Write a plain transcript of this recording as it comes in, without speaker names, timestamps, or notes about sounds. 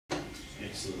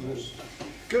Excellent.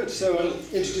 Good, so I'll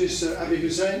introduce Abby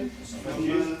Hussain from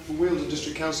Wealden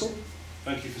District Council.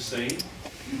 Thank you for staying.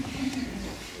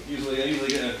 I usually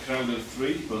get a crowd of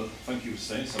 3, but thank you for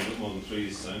staying, so I've got more than 3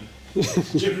 this time.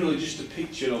 Generally just a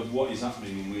picture of what is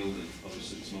happening in Wealden,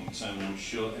 obviously at this moment in time, and I'm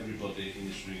sure everybody in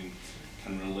this room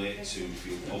can relate to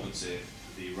fuel poverty,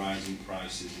 the rising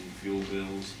prices in fuel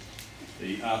bills,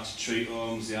 the hard to treat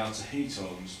homes, the hard to heat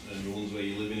homes, and the ones where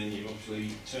you're living and you're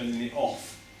obviously turning it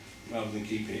off rather than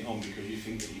keeping it on because you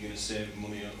think that you're going to save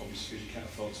money, obviously because you can't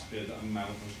afford to pay that amount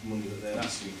of money that they're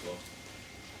asking for.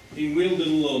 In Wealden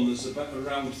alone, there's about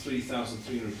around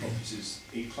 3,300 properties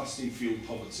classed in fuel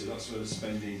poverty. That's where they're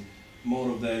spending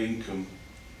more of their income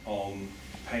on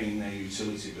paying their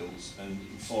utility bills and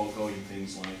foregoing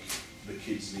things like the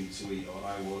kids need to eat, or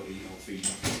I won't eat, or feed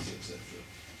my kids, etc.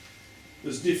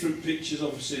 There's different pictures,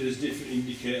 obviously, there's different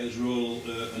indicators, rural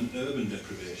and urban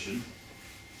deprivation.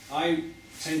 I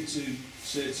tend to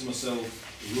say to myself,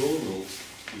 rural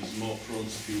is more prone to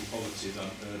fuel poverty than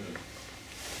urban.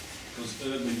 Because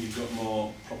urban, you've got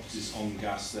more properties on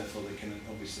gas, therefore they can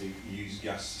obviously use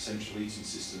gas central heating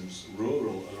systems.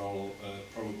 Rural are all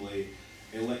probably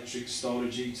electric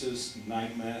storage heaters,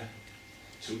 nightmare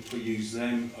to use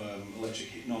them,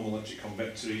 normal electric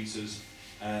convector heaters,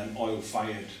 and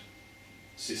oil-fired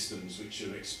systems, which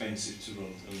are expensive to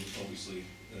run, and obviously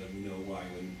we know why.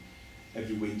 When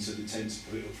every winter they tend to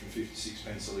put it up from 56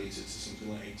 pence a litre to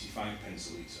something like 85 pence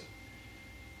a litre.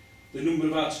 The number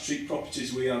of hard to treat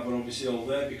properties we have are obviously all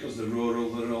there because they're rural,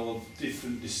 they're all of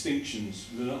different distinctions.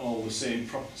 They're not all the same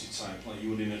property type like you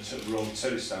would in a row of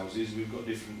terraced houses. We've got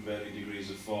different varying degrees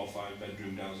of 4 or 5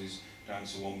 bedroom houses down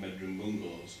to 1 bedroom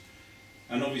bungalows.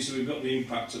 And obviously we've got the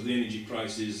impact of the energy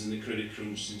prices and the credit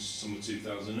crunch since summer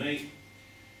 2008.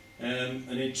 And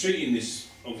in treating this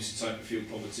obviously type of fuel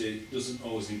poverty, it doesn't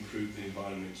always improve the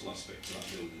environmental aspect of that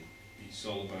building. It's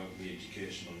all about the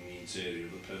education on the interior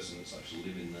of the person that's actually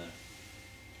living there.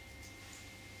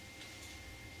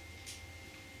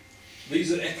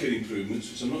 These are eco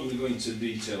improvements, which I'm not going to go into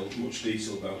much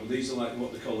detail about, but these are like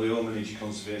what they call the Home Energy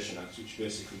Conservation Act, which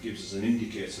basically gives us an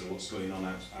indicator of what's going on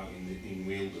out in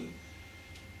Wealden.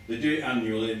 They do it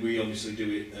annually, we obviously do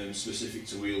it specific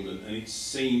to Wealden, and it's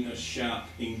seen a sharp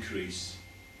increase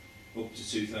up to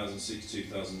 2006,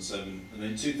 2007, and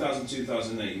then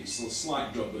 2008 it's a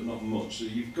slight drop but not much. So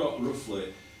you've got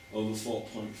roughly over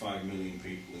 4.5 million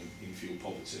people in fuel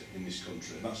poverty in this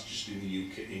country. That's just in the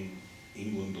UK, in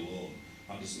England alone.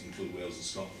 That doesn't include Wales and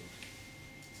Scotland.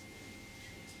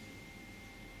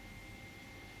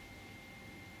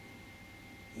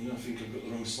 You know, I think I've got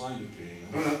the wrong slide up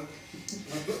here.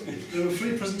 There were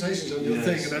 3 presentations on your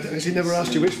thing, and I actually never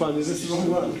asked you which one. Is this the wrong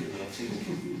one?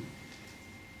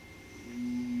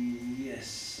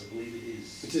 Yes, I believe it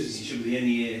is. It is. It should be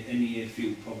any year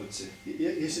fuel poverty.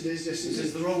 Yes, it is. Yes, it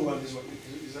is. The wrong one. Is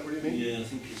that what you mean? Yeah, I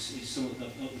think it's some at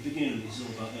the beginning of it, it's all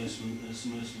about some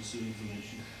Earthman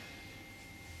information.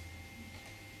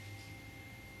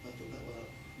 I'll put that one up.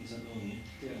 Is that the one? Yeah.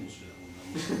 Yeah. It must be that one.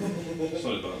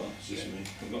 Sorry about that. It's just me.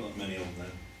 I've got that many on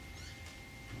there.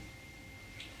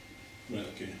 Right.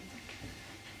 Okay.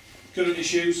 Current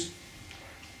issues.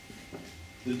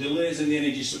 The delays in the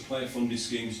energy supply funding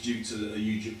schemes due to a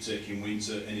huge uptake in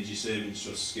winter energy savings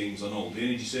trust schemes on hold. The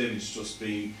energy savings trust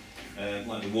being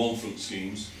like the warm front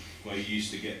schemes, where you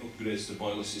used to get upgrades to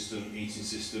boiler system, heating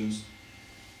systems.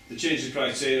 They changed the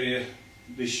criteria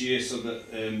this year so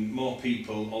that more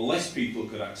people or less people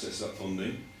could access that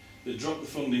funding. They dropped the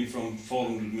funding from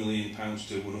 £400 million to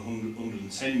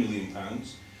 £110 million.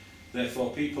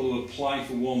 Therefore, people who apply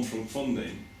for warm front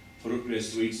funding for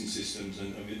upgrades to heating systems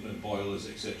and boilers,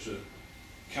 etc.,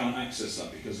 can't access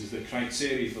that because the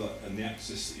criteria for that and the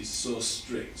access is so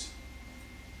strict.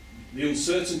 The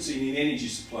uncertainty in energy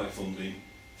supply funding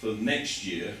for next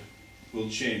year will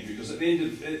change because at the end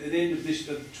of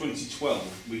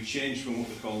 2012 we changed from what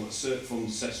we call a cert fund,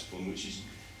 cess fund, which is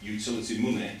utility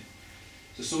money,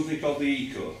 to something called the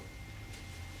ECO,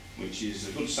 which is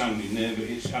a good sounding name, but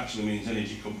it actually means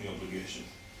energy company obligation.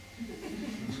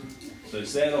 So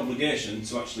it's their obligation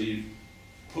to actually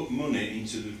put money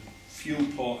into the fuel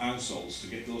poor households to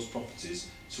get those properties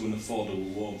to an affordable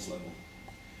warmth level.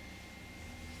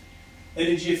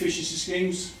 Energy efficiency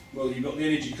schemes, well, you've got the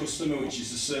energy customer, which is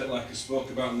the cert like I spoke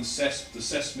about, and the cess. The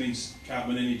cess means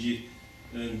carbon energy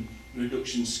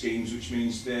reduction schemes, which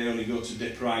means they only go to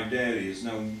deprived areas.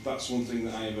 Now, that's one thing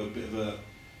that I have a bit of a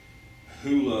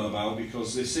hula about,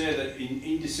 because they say that in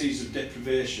indices of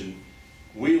deprivation,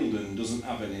 Wealden doesn't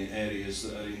have any areas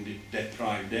that are in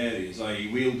deprived areas,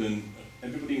 i.e. Wealden,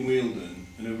 everybody in Wealden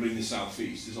and everybody in the south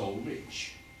east is all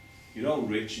rich. You're all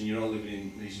rich and you're all living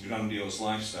in this grandiose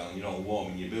lifestyle and you're all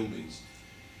warm in your buildings.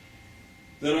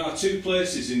 There are two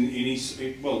places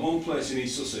one place in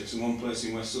East Sussex and one place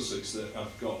in West Sussex that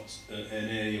have got an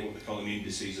area, what they call an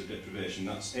indices of deprivation.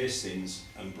 That's Hastings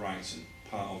and Brighton,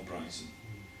 part of Brighton.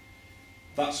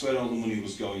 That's where all the money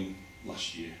was going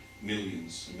last year,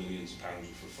 millions and millions of pounds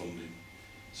for funding.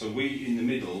 So we, in the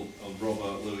middle of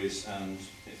Robert, Lewis and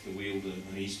the Wealden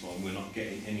and Eastbourne, we're not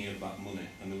getting any of that money.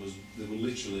 And there were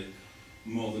literally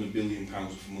more than £1 billion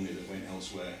of money that went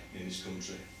elsewhere in this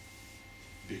country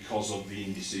because of the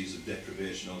indices of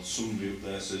deprivation. Or somebody up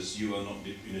there says, you are not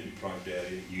in a deprived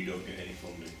area, you don't get any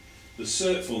funding. The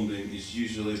CERT funding is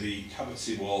usually the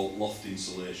cavity wall, loft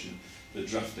insulation, the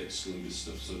draft excluded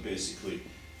stuff. So basically,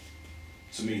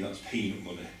 to me, that's peanut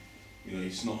money. You know,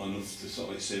 it's not enough to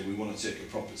sort of say we want to take a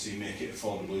property and make it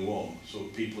affordably warm so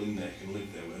people in there can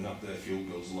live there and have their fuel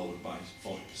bills lowered by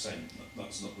 40%.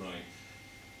 That's not right.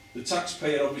 The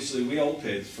taxpayer, obviously, we all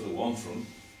paid for the warm front.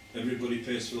 Everybody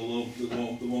pays for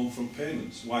the warm front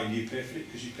payments. Why do you pay for it?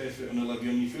 Because you pay for it on a levy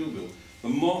on your fuel bill. The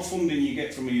more funding you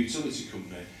get from a utility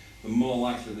company, the more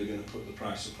likely they're going to put the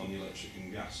price up on the electric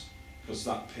and gas, because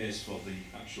that pays for the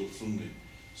actual funding.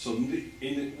 So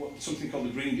something called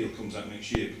the Green Deal comes out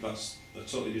next year, but that's a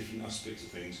totally different aspect of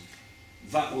things.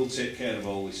 That will take care of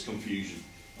all this confusion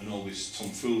and all this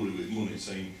tomfoolery with money,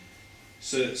 saying,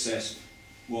 CERT says,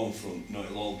 warm front, no,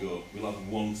 it'll all go. We'll have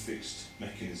one fixed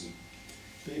mechanism.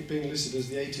 Being listed as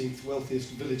the 18th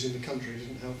wealthiest village in the country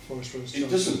doesn't help Forest Road's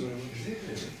chances. It doesn't. Very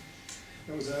much.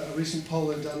 There was a recent poll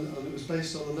they'd done, and it was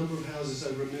based on the number of houses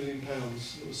over £1 million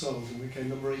that were sold, and we came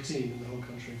number 18 in the whole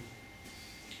country.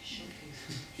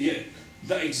 Yeah,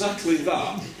 exactly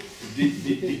that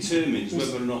determines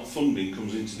whether or not funding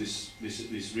comes into this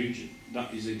region.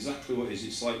 That is exactly what it is.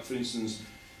 It's like, for instance,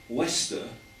 Leicester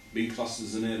being classed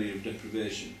as an area of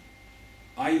deprivation.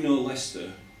 I know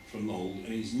Leicester from old,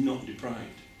 and it's not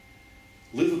deprived.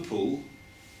 Liverpool,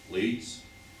 Leeds,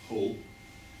 Hull,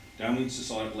 down into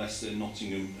sort of Leicester,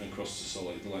 Nottingham, and across to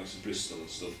sort of the likes of Bristol and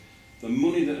stuff. The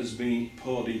money that has been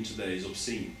poured into there is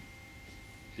obscene,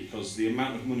 because the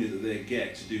amount of money that they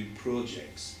get to do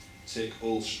projects, take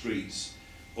old streets,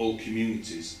 old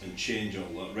communities, and change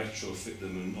all that, retrofit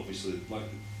them, and obviously, like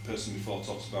the person before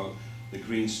talks about the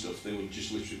green stuff, they would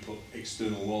just literally put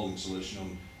external wall insulation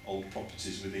on old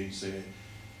properties within, say,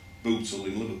 Bootle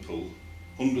in Liverpool,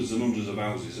 hundreds and hundreds of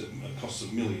houses at a cost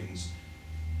of millions.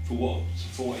 For what?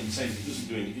 For what intent? It doesn't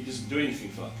do anything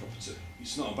for that property.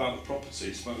 It's not about the property,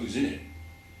 it's about who's in it.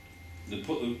 They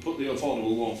put the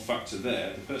affordable warmth factor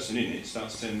there, the person in it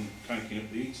starts cranking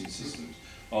up the heating systems,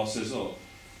 or says, oh,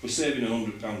 we're saving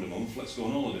 £100 a month, let's go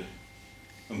on holiday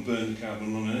and burn the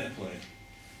carbon on an airplane.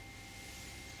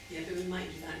 Yeah, but we might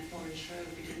do that in Forest Road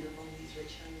if we didn't have all these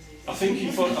rich houses. I think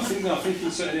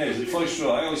in certain areas, Forest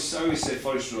Road, I always say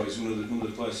Forest Road is one of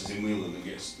the places in Wealden that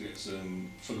gets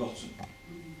forgotten.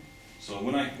 So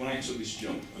when I took this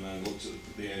job and I looked at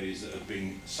the areas that have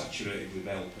been saturated with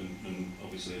help and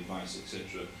obviously advice,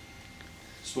 etc.,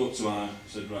 spoke to Anna,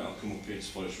 said, right, I'll come up here to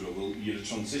Forest Road. Well, you're a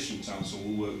transition town, so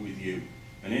we'll work with you.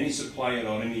 And any supplier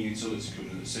or any utility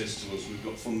company that says to us, we've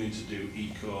got funding to do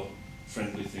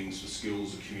eco-friendly things for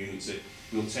schools and community,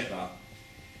 we'll take that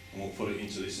and we'll put it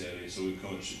into this area. So we've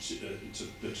got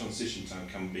the transition town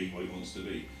can be what it wants to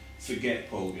be. Forget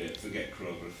Polegate, forget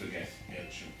Crowborough, forget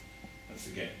Ayrsham, and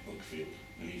forget Uckfield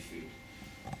and Eastfield.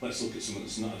 Let's look at something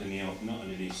that's not had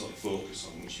any sort of focus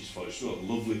on, which is Forest Road.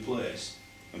 Lovely place,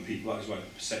 and people, that is why the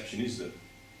perception is that,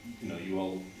 you know, you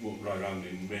all won't ride around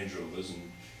in Range Rovers and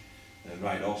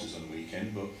ride horses on the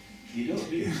weekend, but you don't,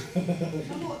 do you? I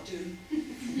what do?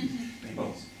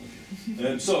 Well,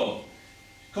 okay. So,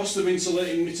 cost of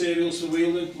insulating materials for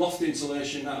Wealden, loft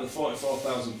insulation out of the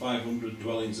 44,500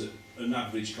 dwellings at an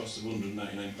average cost of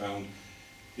 £199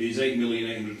 is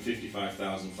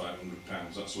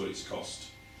 £8,855,500. That's what it's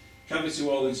cost. Cavity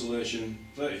wall insulation,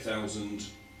 30,000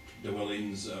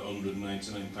 dwellings at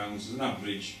 £199 is an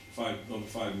average over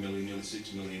 5 million, nearly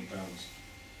 £6 million.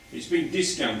 It's been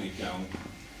discounted down,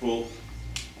 but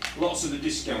lots of the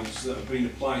discounts that have been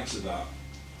applied to that,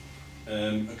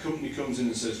 a company comes in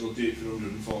and says we'll do it for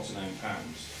 £149.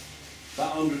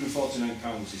 That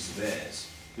 £149 is theirs.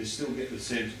 They still get the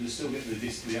same. They still get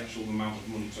the actual amount of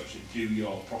money to actually do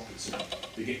your property.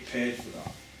 They get paid for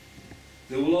that.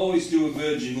 They will always do a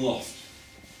virgin loft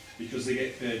because they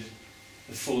get paid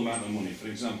the full amount of money. For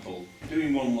example,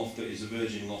 doing one loft that is a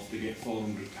virgin loft, they get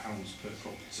 £400 per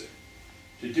property.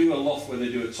 To do a loft where they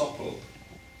do a top up,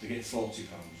 they get £40.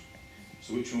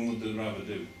 So which one would they rather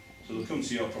do? So they'll come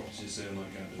to your property and say, oh, no, I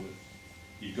can't do it.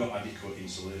 You've got adequate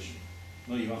insulation.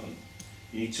 No, you haven't.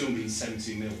 You need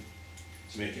 270 mil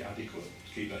to make it adequate,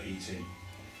 to keep that heat in.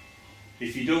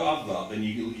 If you don't have that, then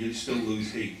you still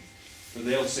lose heat. But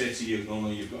they'll say to you, oh no,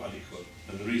 you've got adequate.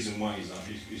 And the reason why is that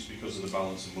is because of the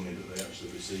balance of money that they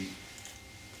actually receive.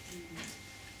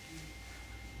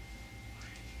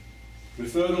 The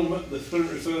current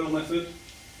referral method,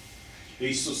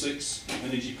 East Sussex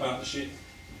Energy Partnership.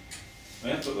 I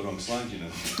have put the wrong slide, you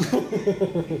know.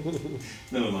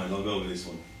 Never mind, I'll go with this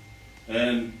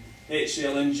one.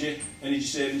 HCL Energy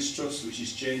Savings Trust, which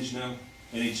is changed now.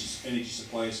 Energy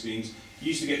supplier schemes. You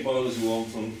used to get boilers with warm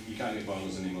front, you can't get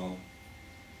boilers anymore.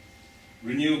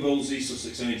 Renewables, East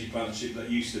Sussex Energy Partnership, that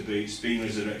used to be, it's been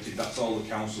resurrected. That's all the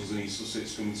councils in East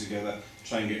Sussex coming together,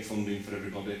 try and get funding for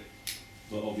everybody.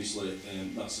 But obviously,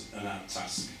 that's an art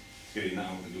task, getting that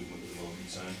out of the government at the moment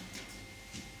in time.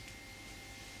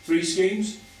 Free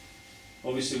schemes.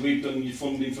 Obviously, we've done your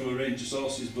funding from a range of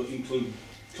sources, but include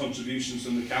contributions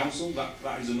from the council.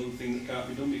 That is another thing that can't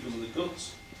be done because of the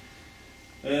cuts.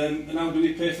 And how do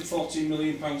we pay for £14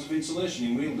 million of insulation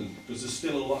in Wealden? Because there's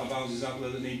still a lot of houses out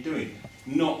there that need doing.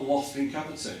 Not loft and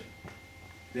cavity.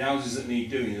 The houses that need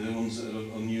doing are the ones that are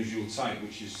of unusual type,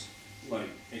 which is like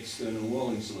external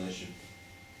wall insulation.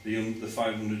 The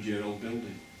 500-year-old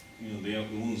building. You know,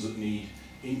 the ones that need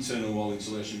internal wall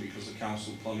insulation because the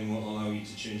council planning won't allow you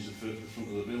to change the front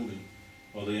of the building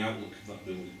or the outlook of that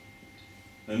building.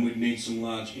 Then we'd need some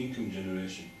large income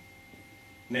generation.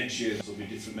 Next year there'll be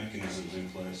different mechanisms in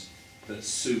place that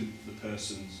suit the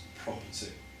person's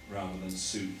property rather than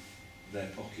suit their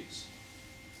pockets.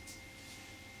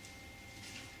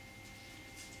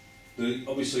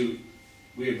 Obviously,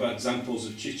 we have had examples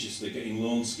of Chichester getting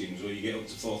loan schemes where you get up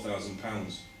to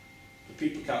 £4,000. But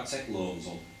people can't take loans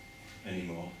on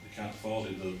anymore. They can't afford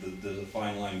it. There's a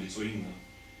fine line between that.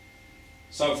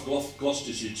 South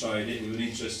Gloucestershire tried it with an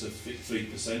interest of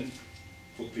 3%,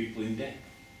 put people in debt.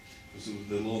 Because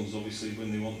the loans, obviously,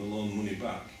 when they want the loan money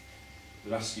back,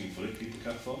 they're asking for it, people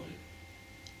can't afford it.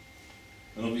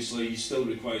 And obviously, you still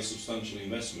require substantial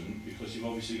investment because you've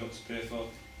obviously got to pay for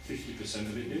 50%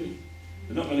 of it doing.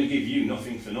 They're not going to give you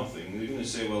nothing for nothing. They're going to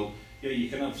say, well, yeah, you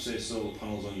can have, say, solar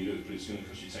panels on your roof, but it's going to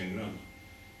cost you 10 grand.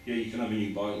 Yeah, you can have a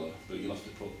new boiler, but you'll have to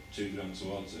put 2 grand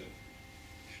towards it.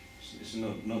 It's a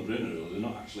no-brainer, really. They're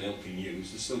not actually helping you. They're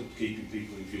still keeping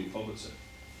people in fuel poverty.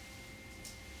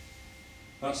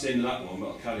 That's the end of that one, but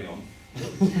I'll carry on.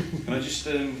 Can I just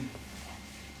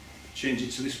change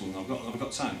it to this one? I've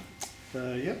got time.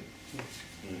 Yep.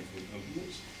 Right,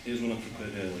 here's one I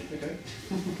prepared earlier. Okay.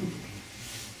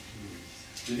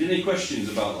 If you have any questions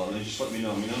about that, then just let me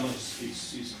know. I mean, I know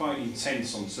it's quite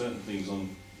intense on certain things,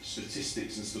 on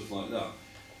statistics and stuff like that.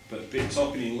 But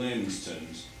talking in layman's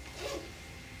terms,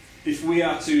 if we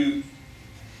are to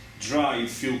drive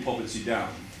fuel poverty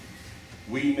down,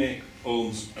 we make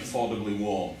homes affordably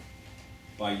warm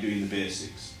by doing the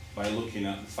basics, by looking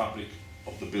at the fabric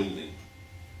of the building.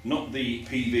 Not the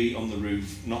PV on the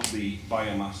roof, not the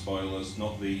biomass boilers,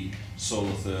 not the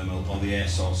solar thermal or the air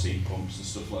source heat pumps and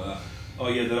stuff like that. Oh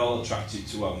yeah, they're all attractive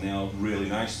to have and they are really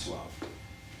nice to have.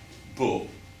 But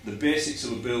the basics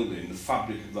of a building, the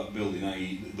fabric of that building,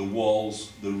 i.e. the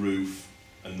walls, the roof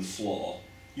and the floor,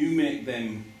 you make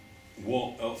them,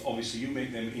 obviously you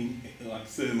make them like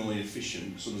thermally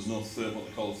efficient, so there's no what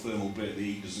they call a thermal break, the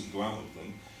heat doesn't go out of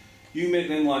them. You make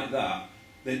them like that,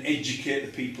 then educate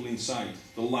the people inside,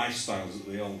 the lifestyles that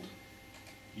they hold.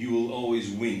 You will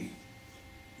always win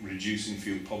reducing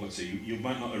fuel poverty. You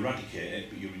might not eradicate it,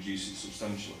 but you reduce it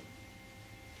substantially.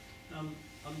 I'm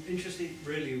interested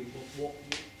really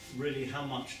really how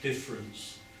much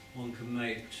difference one can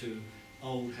make to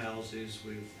old houses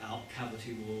without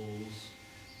cavity walls,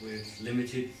 with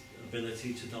limited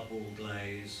ability to double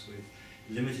glaze, with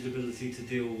limited ability to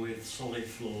deal with solid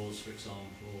floors, for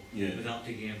example, yeah, without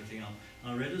digging everything up.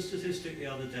 I read a statistic the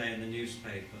other day in the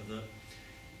newspaper that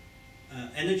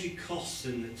energy costs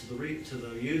to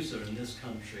the user in this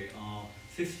country are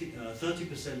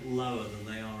 30% lower than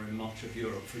they are in much of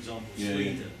Europe, for example,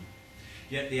 Sweden. Yeah.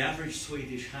 Yet the average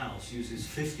Swedish house uses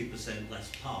 50% less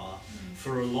power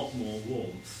for a lot more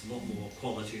warmth, a lot more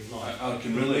quality of life. I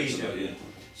can relate to that, yeah.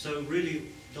 So really,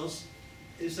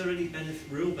 is there any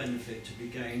real benefit to be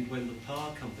gained when the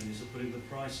power companies are putting the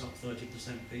price up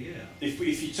 30% per year?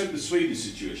 If you took the Sweden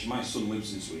situation, my son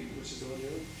lives in Sweden. Which is the one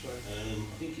you're on? Sorry.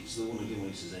 I think it's the one again where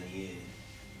it says NEA.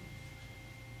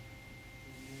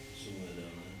 Somewhere down there.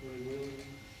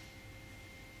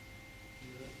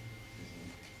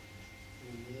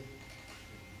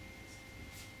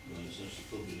 No, it's actually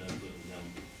probably down further down.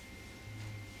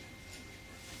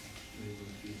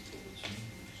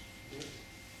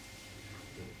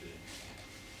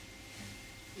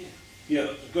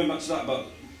 Yeah, going back to that about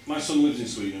my son lives in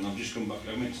Sweden. I've just come back.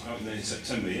 I went out there in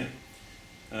September, yeah.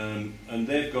 And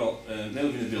they've got, they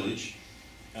live in a village,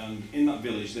 and in that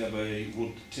village they have a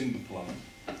wood timber plant.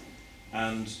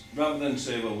 And rather than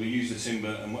say, well, we use the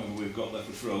timber and whatever we've got left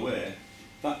we throw away,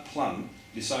 that plant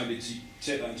decided to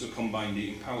take that into a combined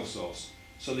heating power source.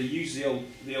 So they use the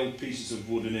old pieces of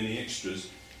wood and any extras,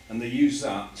 and they use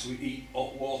that to heat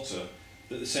hot water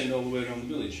that they send all the way around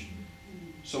the village.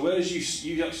 So whereas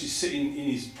you actually sit in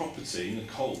his property in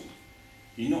the cold,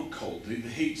 you're not cold, the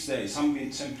heat's there, it's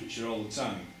ambient temperature all the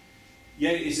time.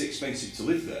 Yeah, it is expensive to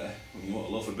live there. I mean, what,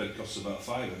 a loaf of bread costs about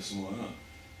 £5 or something like that.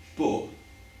 But,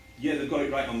 yeah, they've got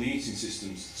it right on the heating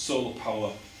systems. Solar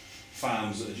power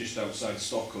farms that are just outside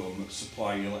Stockholm that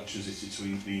supply electricity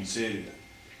to the interior.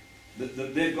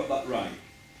 They've got that right.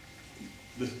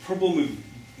 The problem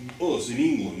with us in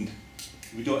England,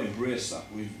 we don't embrace that.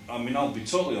 I mean, I'll be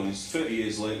totally honest, 30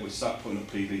 years later we start putting up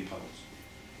PV panels.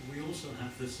 We also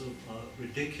have this sort of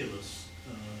ridiculous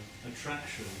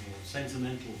attraction or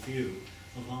sentimental view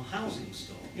of our housing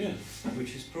stock, yeah,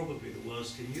 which is probably the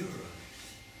worst in Europe.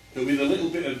 But with a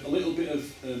little bit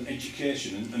of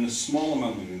education and a small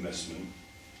amount of investment,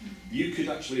 you could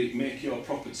actually make your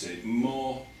property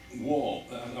more warm,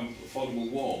 affordable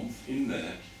warmth in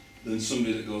there than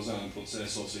somebody that goes out and puts air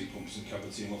source heat pumps and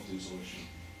cavity and loft insulation.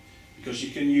 Because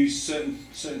you can use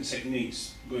certain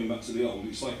techniques, going back to the old,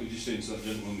 it's like we were just saying to that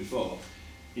gentleman before.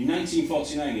 In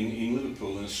 1949 in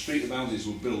Liverpool, a street of houses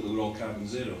were built that were all carbon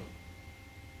zero.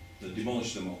 They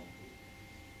demolished them all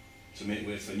to make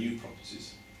way for new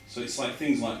properties. So it's like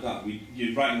things like that.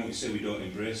 You're right in what you say, we don't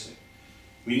embrace it.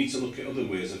 We need to look at other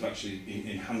ways of actually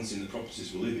enhancing the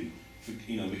properties we live in.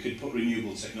 You know, we could put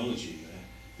renewable technology in there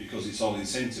because it's all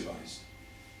incentivised.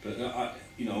 But I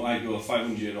go a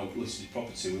 500-year-old listed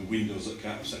property with windows that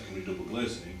can't have secondary double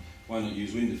glazing in. Why not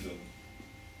use window film?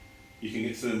 You can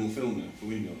get thermal film now for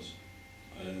windows.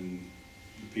 The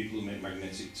people who make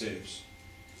magnetic tapes,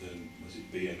 was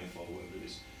it BMF or whatever it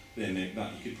is, they make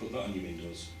that. You could put that on your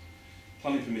windows.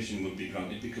 Planning permission would be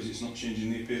granted because it's not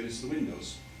changing the appearance of the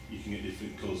windows. You can get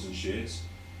different colours and shades.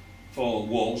 For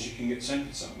walls, you can get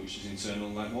Tempertat, which is internal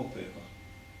light wallpaper.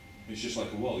 It's just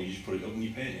like a wall, you just put it up and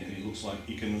you paint it, and it looks like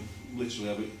you can literally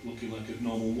have it looking like a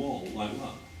normal wall, like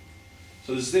that.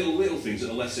 So there's little things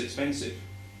that are less expensive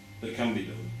that can be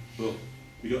done, but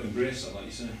we don't embrace that, like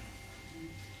you say.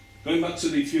 Going back to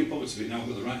the fuel poverty bit now, I've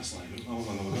got the right slide up. How long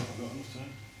have I got? I've got enough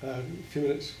time. A few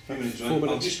minutes. A few minutes, right? 4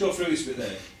 minutes. I'll just go through this bit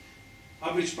there.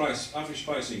 Average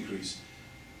price increase.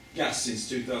 Gas since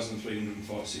 2003,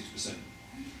 146%.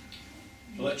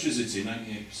 Electricity,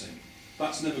 98%.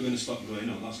 That's never going to stop going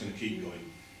up, that's going to keep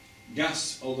going.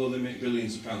 Gas, although they make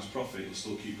billions of pounds profit, will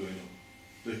still keep going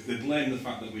up. They blame the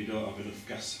fact that we don't have enough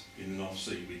gas in the North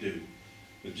Sea, we do.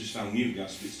 They've just found new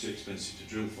gas, but it's too expensive to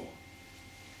drill for.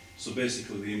 So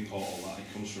basically they import all that,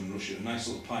 it comes from Russia. A nice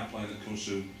little pipeline that comes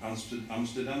through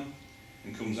Amsterdam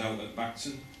and comes out at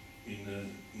Bacton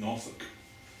in Norfolk.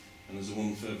 And there's a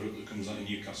one further up that comes out in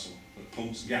Newcastle that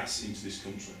pumps gas into this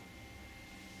country.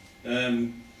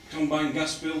 Combined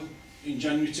gas bill in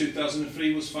January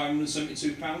 2003 was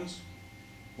 £572.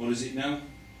 What is it now?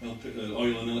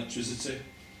 Oil and electricity,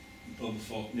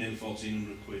 over nearly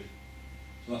 1,400 quid.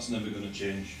 So that's never going to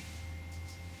change.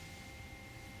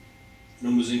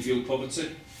 Numbers in fuel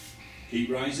poverty keep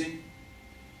rising.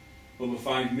 Over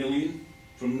 5 million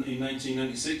in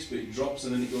 1996, but it drops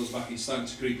and then it goes back. It's starting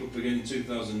to creep up again in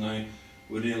 2009.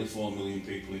 We're nearly 4 million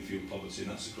people in fuel poverty,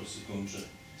 and that's across the country.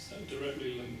 Is that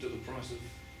directly linked to the price of?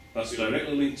 That's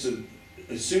directly linked to.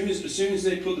 As soon as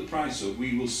they put the price up,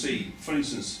 we will see. For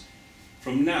instance,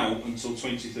 from now until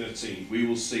 2013, we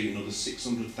will see another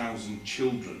 600,000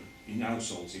 children in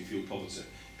households in fuel poverty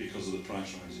because of the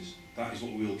price rises. That is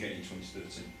what we will get in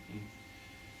 2013.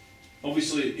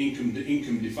 Obviously,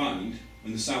 income defined.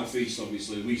 In the South East,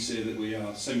 obviously, we say that we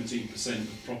are 17%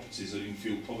 of properties are in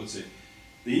fuel poverty.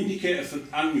 The indicator for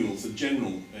annual, for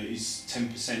general, is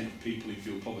 10% of people in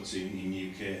fuel poverty in the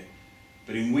UK.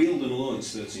 But in Wealden alone,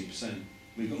 it's 13%.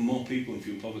 We've got more people in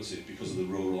fuel poverty because of the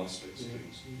rural aspects of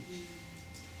things.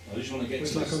 I just want to get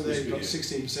it's to like this, on there, this you've got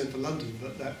video. 16% for London,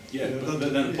 but that... Yeah, you know, but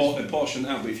London then apportion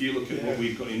out. But if you look at what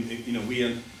we've got in, you know, we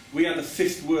are the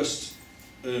 5th worst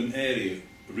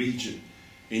region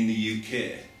in the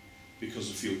UK because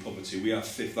of fuel poverty. We are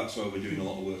 5th. That's why we're doing a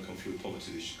lot of work on fuel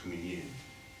poverty this coming year.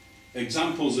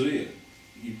 Examples are here.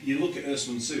 You look at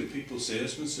Hussain, people say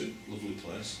Hussain, lovely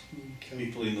place. Okay.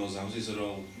 People in those houses are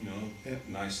all, you know,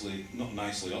 not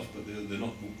nicely off, but they're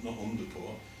not under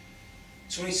poor.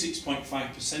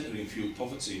 26.5% are in fuel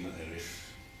poverty in that area.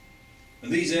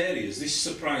 And these areas, this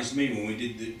surprised me when we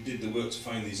did the work to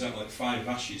find these out, like 5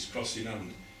 ashes crossing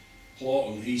hand.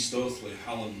 Plawton, East Oathley,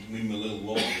 Halland, Windmill Hill,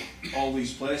 Wealden, all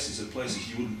these places are places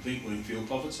you wouldn't think were in fuel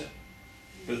poverty,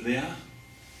 but they are.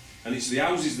 And it's the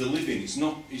houses they live in. It's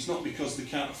not because they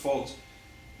can't afford.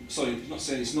 Sorry, I'm not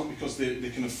saying it's not because they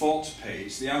can afford to pay.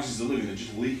 It's the houses they live in. They're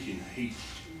just leaking heat,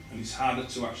 and it's harder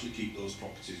to actually keep those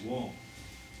properties warm.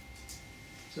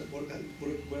 So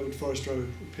where would Forest Row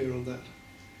appear on that?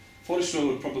 Forest Row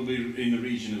would probably be in the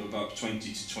region of about 20 to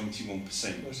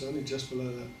 21%. Oh, so only just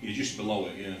below that. You're just below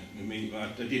it, yeah. I mean, I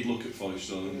did look at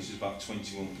Forest Row, and this is about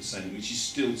 21%, which is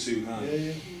still too high.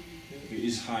 Yeah. It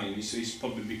is high, and it's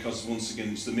probably because, once again,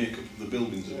 it's the makeup of the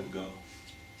buildings that we've got.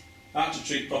 Hard to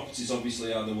treat properties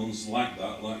obviously are the ones like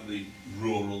that, like the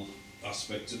rural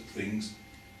aspect of things.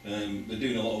 They're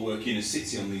doing a lot of work in a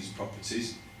city on these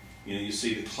properties. You know, you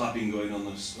see the cladding going on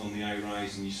the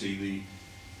high-rise, and you see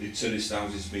the tourist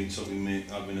houses being totally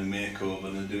having a makeover,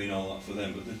 and they're doing all that for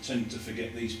them, but they tend to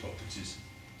forget these properties,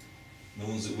 the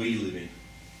ones that we live in.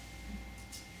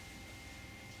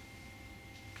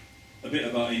 A bit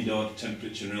about indoor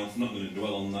temperature and health. I'm not going to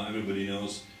dwell on that. Everybody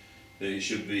knows that it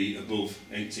should be above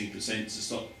 18% to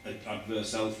stop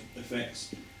adverse health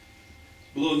effects.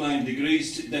 Below 9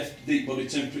 degrees, deep body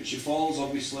temperature falls,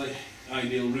 obviously.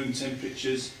 Ideal room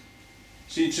temperatures.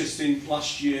 It's interesting,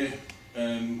 last year,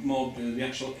 the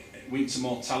actual winter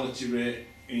mortality rate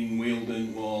in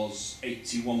Wealden was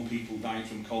 81 people died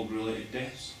from cold-related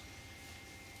deaths.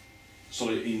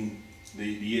 Sorry, in the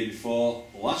year before,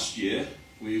 last year,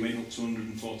 we went up to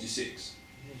 146.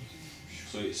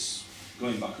 So it's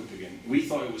going back up again. We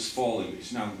thought it was falling, but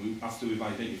it's now, after we've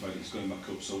identified it, it's going back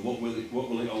up. So what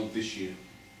will it hold this year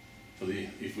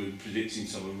if we're predicting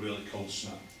to have a really cold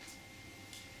snap?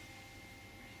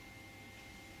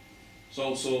 It's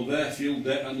also there, fuel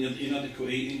debt and inadequate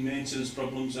eating, maintenance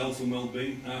problems, health and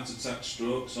well-being, heart attacks,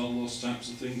 strokes, all those types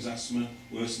of things, asthma,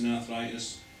 worsening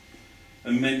arthritis,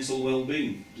 and mental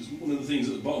well-being. There's one of the things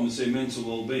at the bottom that say mental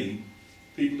well-being.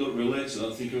 People don't relate to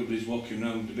that. I think everybody's walking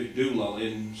around a bit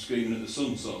doolally and screaming at the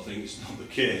sun sort of thing. It's not the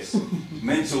case.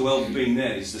 Mental well-being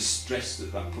there is the stress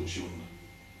that puts you under.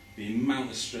 The amount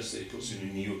of stress that it puts you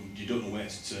in, you don't know where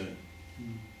to turn.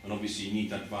 And obviously you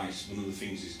need advice. One of the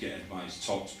things is get advice,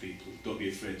 talk to people. Don't be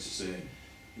afraid to say,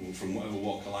 well, from whatever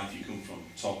walk of life you come from,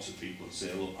 talk to people and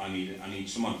say, look, I need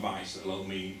some advice that will help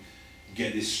me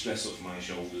get this stress off my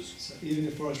shoulders. So even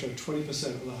if Forest Row, 20%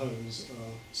 of the homes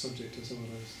are subject to some of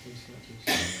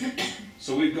those factors.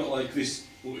 So we've got like this,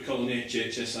 what we call an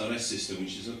HHSRS system,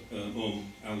 which is a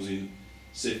home housing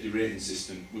safety rating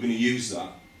system. We're going to use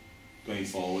that going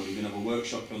forward. We're going to have a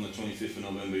workshop on the 25th of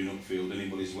November in Uckfield.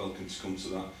 Anybody's welcome to come to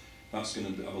that. That's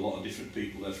going to have a lot of different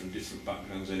people there from different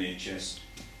backgrounds, NHS,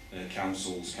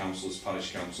 councils, councillors,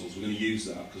 parish councils. We're going to use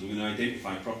that because we're going to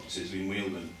identify properties in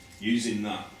Wealden using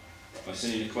that. By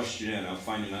sending a questionnaire out,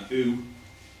 finding out who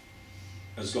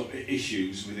has got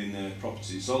issues within their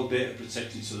properties. It's all data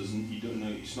protected, so you don't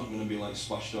know, it's not going to be like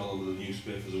splashed all over the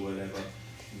newspapers or whatever.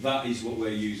 That is what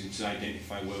we're using to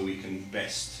identify where we can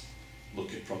best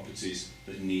look at properties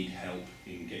that need help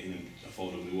in getting them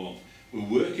affordably warm.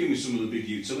 We're working with some of the big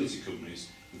utility companies.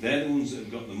 They're the ones that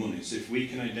have got the money. So if we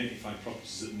can identify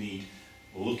properties that need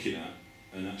looking at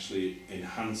and actually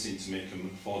enhancing to make them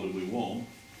affordably warm,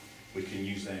 we can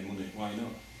use their money. Why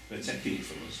not? They're taking it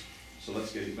from us, so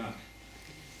let's get it back.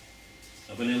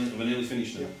 Have I nearly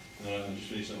finished now? No, I'll just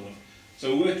finish that one off.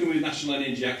 So we're working with National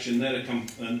Energy Action, they're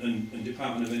and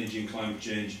Department of Energy and Climate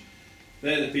Change.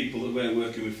 They're the people that we're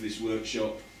working with for this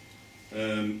workshop.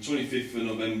 25th of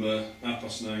November,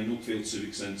 9:30, Uckfield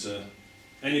Civic Centre.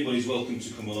 Anybody's welcome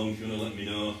to come along if you want to let me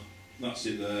know. That's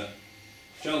it there.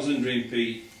 Charles Hendry and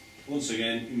Pete, once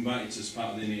again, invited as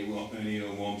part of the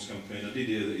NEO Warms campaign. I did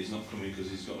hear that he's not coming because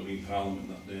he's got to be in Parliament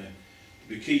that day.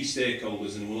 The key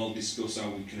stakeholders, and we'll all discuss how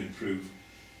we can improve,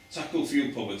 tackle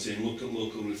fuel poverty and look at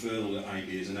local referral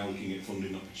ideas and how we can get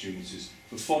funding opportunities.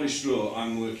 For Forest Row,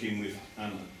 I'm working with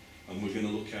Anna, and I'm going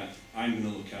to look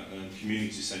at a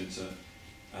community centre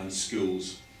and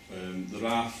schools. There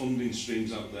are funding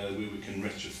streams out there where we can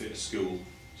retrofit a school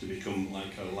to become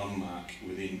like a landmark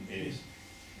within a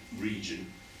region.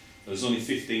 There's only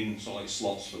 15 sort of like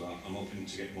slots for that. I'm hoping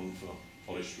to get one for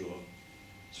Forest Row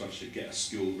to actually get a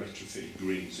school retrofitted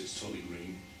green, so it's totally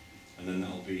green, and then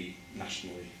that'll be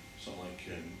nationally sort of like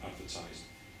advertised.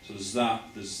 So there's that,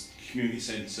 there's community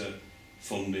centre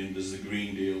funding, there's the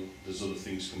Green Deal, there's other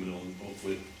things coming on.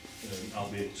 Hopefully I'll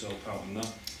be able to help out on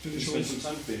that. Spend some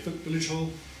time with you. Village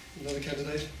Hall, another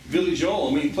candidate. Village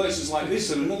Hall, I mean places like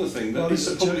this are another thing. Well, this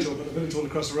is a church hall, but the Village Hall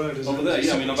across the road is over there.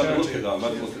 Yeah, I mean I've had a look charity. at that. I've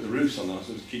had a look at the roofs on that.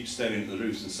 So I keep staring at the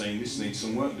roofs and saying this needs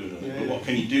some work doing on it. Yeah, but what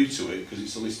can you do to it because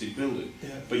it's a listed building? Yeah.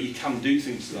 But you can do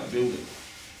things to that building.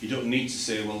 You don't need to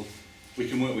say, well, we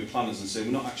can work with planners and say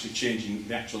we're not actually changing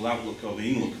the actual outlook or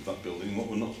the in-look of that building. What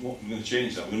we're going to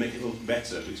change that. We're going to make it look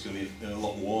better, but it's going to be a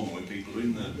lot warmer when people are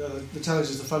in there. The challenge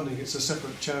is the funding. It's a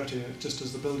separate charity, just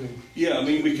as the building. Yeah, I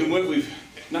mean, we can work with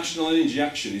National Energy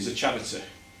Action is a charity.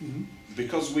 Mm-hmm.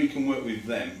 Because we can work with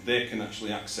them, they can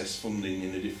actually access funding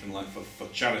in a different light for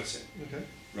charity, Okay.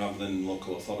 rather than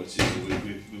local authorities. So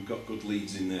we've got good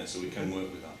leads in there, so we can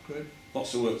work with that. Great.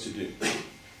 Lots of work to do.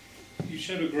 You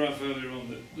showed a graph earlier on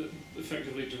that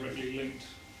effectively directly linked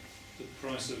the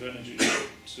price of energy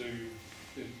to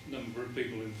the number of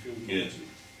people in fuel poverty.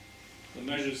 The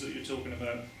measures that you're talking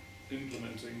about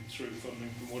implementing through funding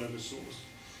from whatever source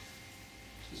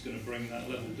is going to bring that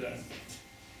level down.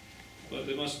 But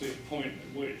there must be a point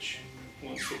at which,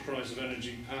 once the price of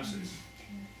energy passes,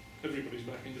 everybody's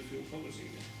back into fuel poverty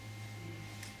again.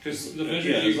 Because the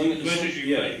measures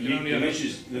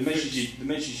the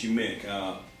measures you make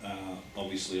are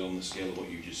obviously on the scale of what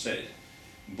you just said.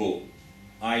 But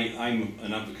I'm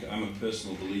an advocate. I'm a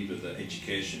personal believer that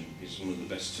education is one of the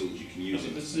best tools you can use.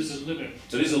 There's a limit.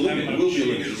 There is a limit. There will be a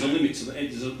limit. There's a limit to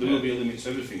there will be a limit to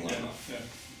everything like that. Yeah.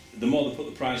 The more they put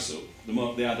the price up, the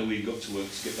harder we've got to work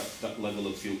to get that level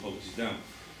of fuel poverty down.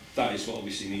 That is what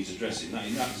obviously needs addressing. That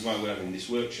is why we're having this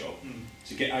workshop,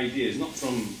 to get ideas, not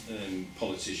from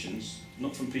politicians,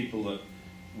 not from people that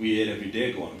we hear every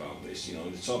day go on about this, you know,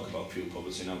 they talk about fuel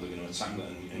poverty and how they're going to attack that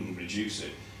and reduce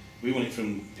it. We want it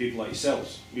from people like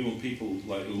yourselves. We want people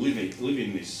like who live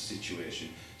in this situation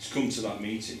to come to that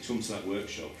meeting, to come to that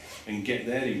workshop and get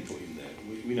their input in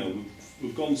there.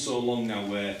 We've gone so long now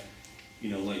where, you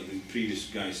know, like the previous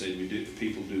guy said,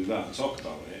 people do that and talk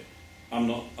about it. I'm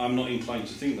not inclined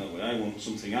to think that way. I want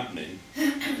something happening,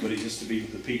 but it has to be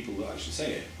the people that actually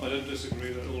say it. I don't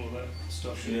disagree that all of that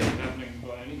stuff should be happening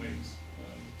by any means.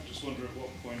 I just wonder at what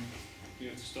point you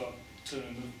have to start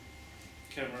turning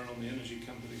the camera on the energy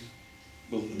companies.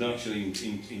 Well, they're actually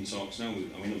in talks now. I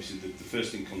mean, obviously the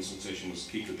first in consultation was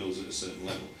to keep the bills at a certain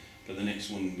level, but the next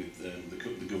one with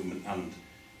the government and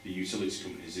the utility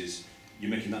companies is, you're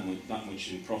making that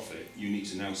much in profit, you need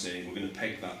to now say we're going to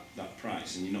peg that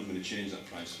price, and you're not going to change that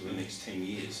price for the next 10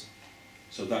 years.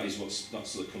 So that's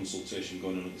the consultation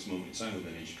going on at this moment in time with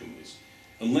energy companies.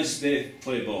 Unless they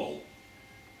play ball,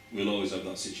 we'll always have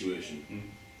that situation.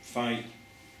 Fight,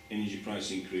 energy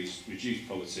price increase, reduce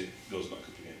poverty, goes back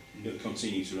up again. It'll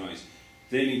continue to rise.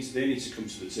 They need to come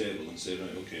to the table and say,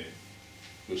 right, okay,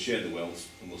 we'll share the wealth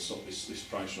and we'll stop this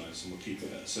price rise and we'll keep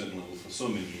it at a certain level for so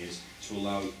many years to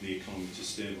allow the economy to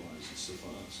stabilise and stuff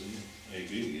like that. So yeah, I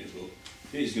agree with you,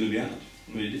 but it is going to be hard,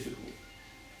 very difficult.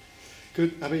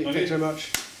 Good, Abby, thanks very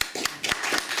much.